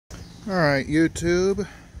Alright, YouTube,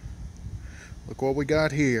 look what we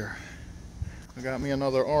got here. I got me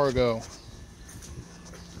another Argo.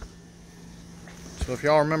 So if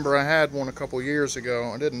y'all remember, I had one a couple years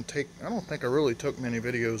ago. I don't think I really took many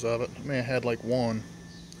videos of it. I may have had like one.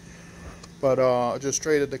 But I just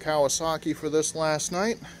traded the Kawasaki for this last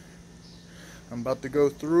night. I'm about to go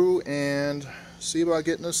through and see about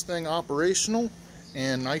getting this thing operational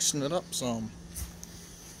and nicing it up some.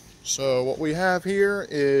 So what we have here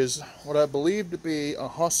is what I believe to be a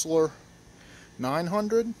Hustler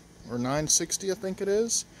 900 or 960, I think it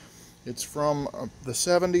is. It's from the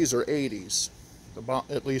 70s or 80s.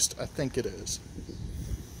 At least I think it is.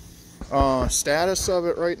 Status of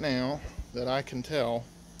it right now, that I can tell,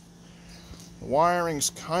 the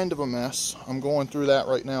wiring's kind of a mess. I'm going through that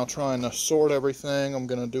right now, trying to sort everything. I'm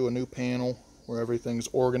going to do a new panel where everything's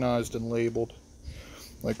organized and labeled.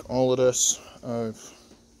 Like all of this, I've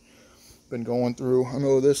been going through. I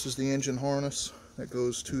know this is the engine harness that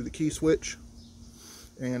goes to the key switch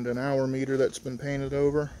and an hour meter that's been painted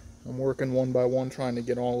over. I'm working one by one trying to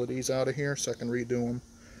get all of these out of here so I can redo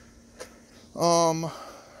them.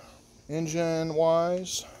 Engine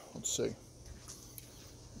wise, let's see.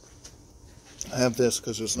 I have this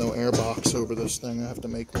because there's no air box over this thing. I have to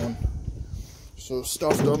make one so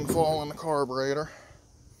stuff doesn't fall in the carburetor.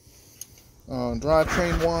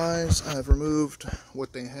 Drivetrain wise, I've removed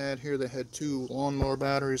what they had here. They had two lawnmower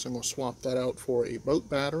batteries. I'm going to swap that out for a boat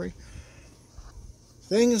battery.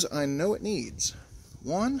 Things I know it needs.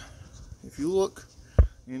 One, if you look,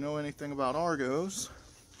 you know anything about Argos,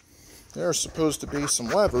 there's supposed to be some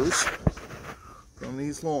levers from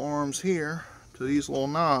these little arms here to these little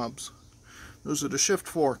knobs. Those are the shift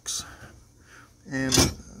forks, and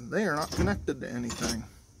they are not connected to anything.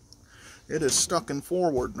 It is stuck in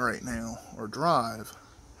forward right now, or drive.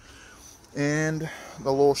 And the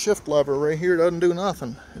little shift lever right here doesn't do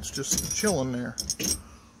nothing. It's just chilling there.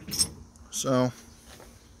 So,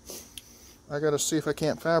 I gotta see if I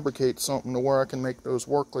can't fabricate something to where I can make those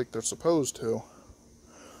work like they're supposed to.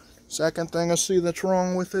 Second thing I see that's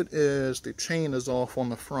wrong with it is the chain is off on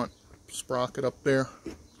the front sprocket up there.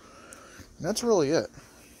 And that's really it.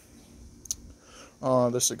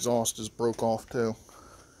 This exhaust is broke off too.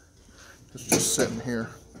 It's just sitting here.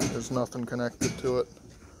 There's nothing connected to it.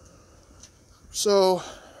 So,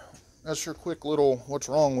 that's your quick little what's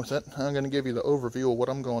wrong with it. I'm going to give you the overview of what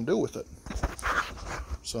I'm going to do with it.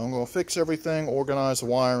 So I'm going to fix everything, organize the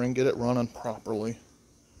wiring, get it running properly.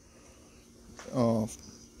 I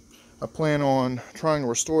plan on trying to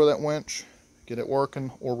restore that winch, get it working,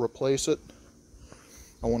 or replace it.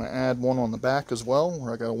 I want to add one on the back as well,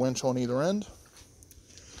 where I got a winch on either end.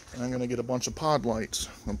 And I'm going to get a bunch of pod lights.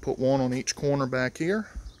 I'm going to put one on each corner back here,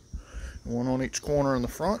 and one on each corner in the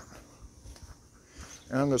front.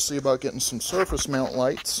 And I'm going to see about getting some surface mount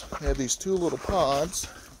lights. I have these two little pods.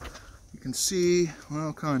 You can see,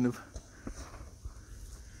 well, kind of.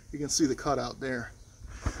 You can see the cutout there.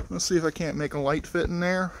 Let's see if I can't make a light fit in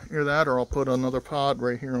there. Either that, or I'll put another pod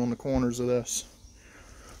right here on the corners of this,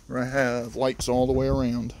 where I have lights all the way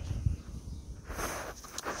around.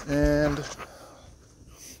 And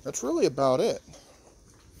that's really about it.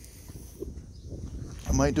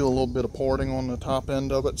 I might do a little bit of porting on the top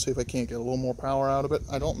end of it, see if I can't get a little more power out of it.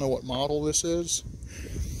 I don't know what model this is.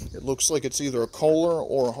 It looks like it's either a Kohler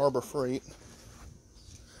or a Harbor Freight.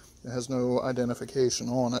 It has no identification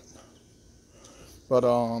on it. But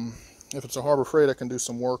if it's a Harbor Freight, I can do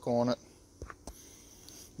some work on it.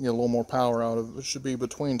 Get a little more power out of it. It should be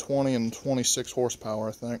between 20 and 26 horsepower,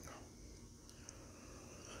 I think.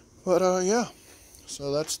 But yeah.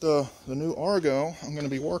 So that's the new Argo I'm going to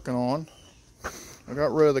be working on. I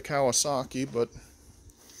got rid of the Kawasaki, but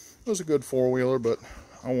it was a good four-wheeler, but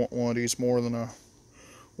I want one of these more than I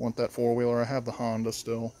want that four-wheeler. I have the Honda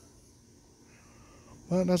still.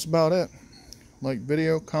 But that's about it. Like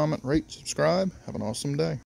video, comment, rate, subscribe. Have an awesome day.